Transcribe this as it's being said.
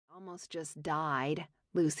almost just died,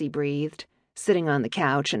 Lucy breathed, sitting on the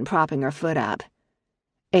couch and propping her foot up.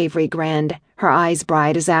 Avery grinned, her eyes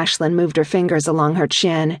bright as Ashlyn moved her fingers along her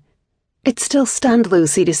chin. It still stunned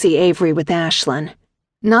Lucy to see Avery with Ashlyn.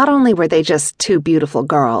 Not only were they just two beautiful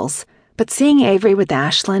girls, but seeing Avery with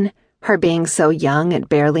Ashlyn, her being so young at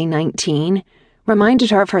barely 19,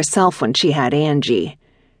 reminded her of herself when she had Angie.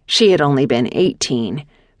 She had only been 18,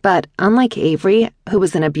 but unlike Avery, who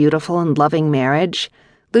was in a beautiful and loving marriage,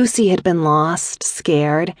 Lucy had been lost,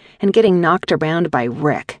 scared, and getting knocked around by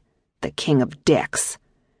Rick, the king of dicks.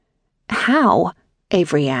 "How?"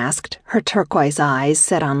 Avery asked, her turquoise eyes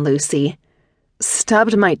set on Lucy.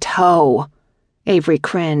 "Stubbed my toe." Avery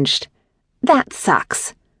cringed. "That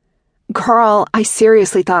sucks." "Girl, I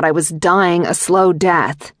seriously thought I was dying a slow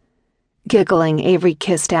death." Giggling, Avery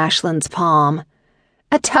kissed Ashlyn's palm.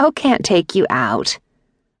 "A toe can't take you out."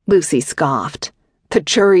 Lucy scoffed. "The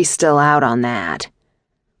jury's still out on that."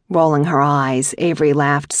 Rolling her eyes, Avery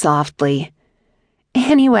laughed softly.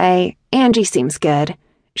 "Anyway, Angie seems good.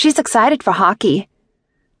 She's excited for hockey."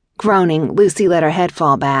 Groaning, Lucy let her head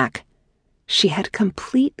fall back. She had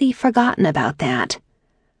completely forgotten about that.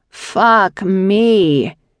 "Fuck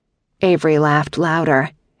me." Avery laughed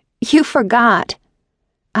louder. "You forgot."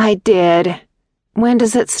 "I did. When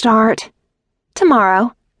does it start?"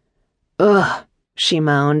 "Tomorrow." "Ugh," she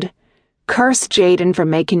moaned. "Curse Jaden for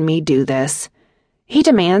making me do this. He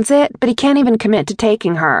demands it, but he can't even commit to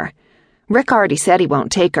taking her. Rick already said he won't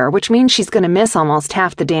take her, which means she's gonna miss almost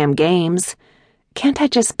half the damn games. Can't I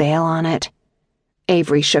just bail on it?"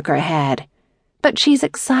 Avery shook her head. "But she's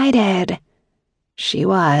excited." She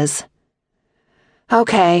was.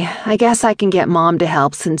 "Okay, I guess I can get Mom to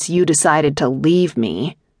help since you decided to leave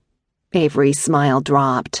me." Avery's smile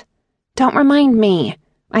dropped. "Don't remind me.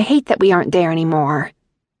 I hate that we aren't there anymore.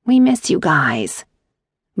 We miss you guys."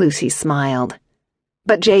 Lucy smiled.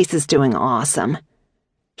 "But Jace is doing awesome."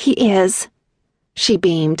 "He is." She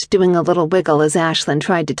beamed, doing a little wiggle as Ashlyn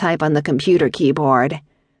tried to type on the computer keyboard.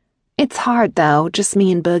 "It's hard, though, just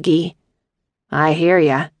me and Boogie." "I hear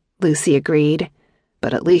ya," Lucy agreed.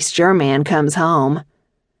 "But at least your man comes home."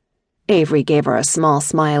 Avery gave her a small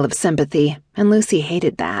smile of sympathy, and Lucy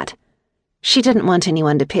hated that. She didn't want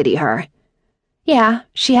anyone to pity her. Yeah,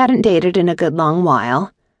 she hadn't dated in a good long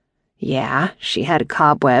while. Yeah, she had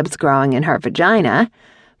cobwebs growing in her vagina,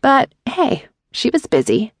 but hey, she was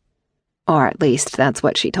busy. Or at least that's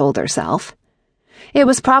what she told herself. It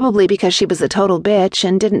was probably because she was a total bitch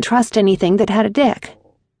and didn't trust anything that had a dick.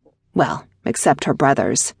 Well, except her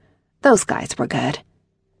brothers. Those guys were good.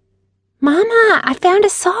 "Mama, I found a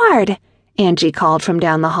sword," Angie called from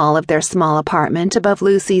down the hall of their small apartment above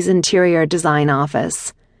Lucy's interior design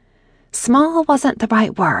office. Small wasn't the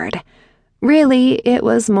right word. Really, it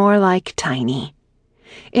was more like tiny.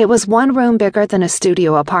 It was one room bigger than a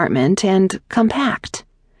studio apartment and compact.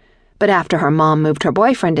 But after her mom moved her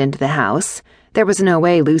boyfriend into the house, there was no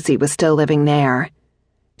way Lucy was still living there.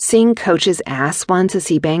 Seeing Coach's ass once as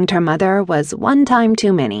he banged her mother was one time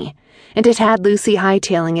too many, and it had Lucy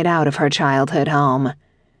hightailing it out of her childhood home.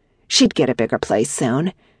 She'd get a bigger place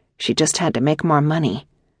soon. She just had to make more money.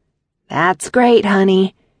 "That's great,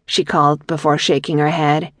 honey," she called before shaking her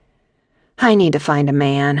head. "I need to find a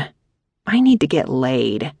man. I need to get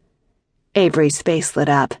laid." Avery's face lit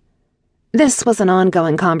up. This was an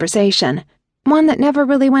ongoing conversation, one that never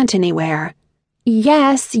really went anywhere.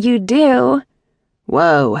 "Yes, you do."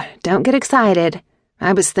 "Whoa, don't get excited.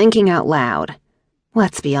 I was thinking out loud.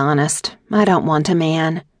 Let's be honest, I don't want a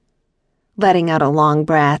man." Letting out a long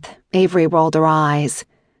breath, Avery rolled her eyes.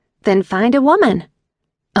 "Then find a woman."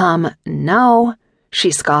 No," she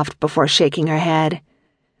scoffed before shaking her head.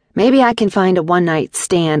 "Maybe I can find a one-night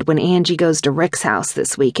stand when Angie goes to Rick's house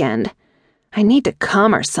this weekend. I need to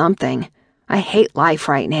come or something. I hate life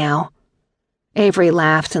right now." Avery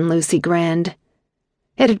laughed and Lucy grinned.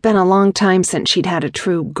 It had been a long time since she'd had a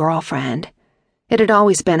true girlfriend. It had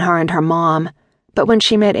always been her and her mom, but when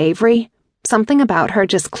she met Avery, something about her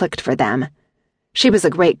just clicked for them. She was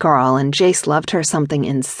a great girl and Jace loved her something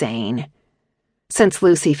insane. Since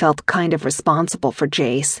Lucy felt kind of responsible for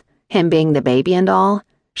Jace, him being the baby and all,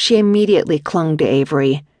 she immediately clung to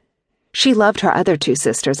Avery. She loved her other two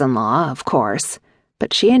sisters-in-law, of course,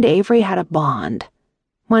 but she and Avery had a bond.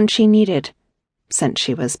 One she needed, since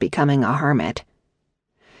she was becoming a hermit.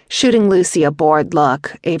 Shooting Lucy a bored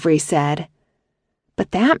look, Avery said,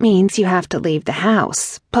 "But that means you have to leave the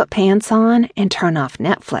house, put pants on, and turn off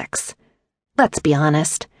Netflix. Let's be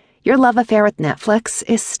honest, your love affair with Netflix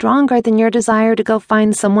is stronger than your desire to go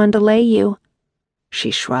find someone to lay you."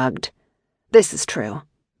 She shrugged. "This is true,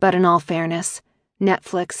 but in all fairness,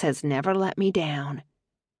 Netflix has never let me down."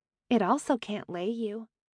 "It also can't lay you."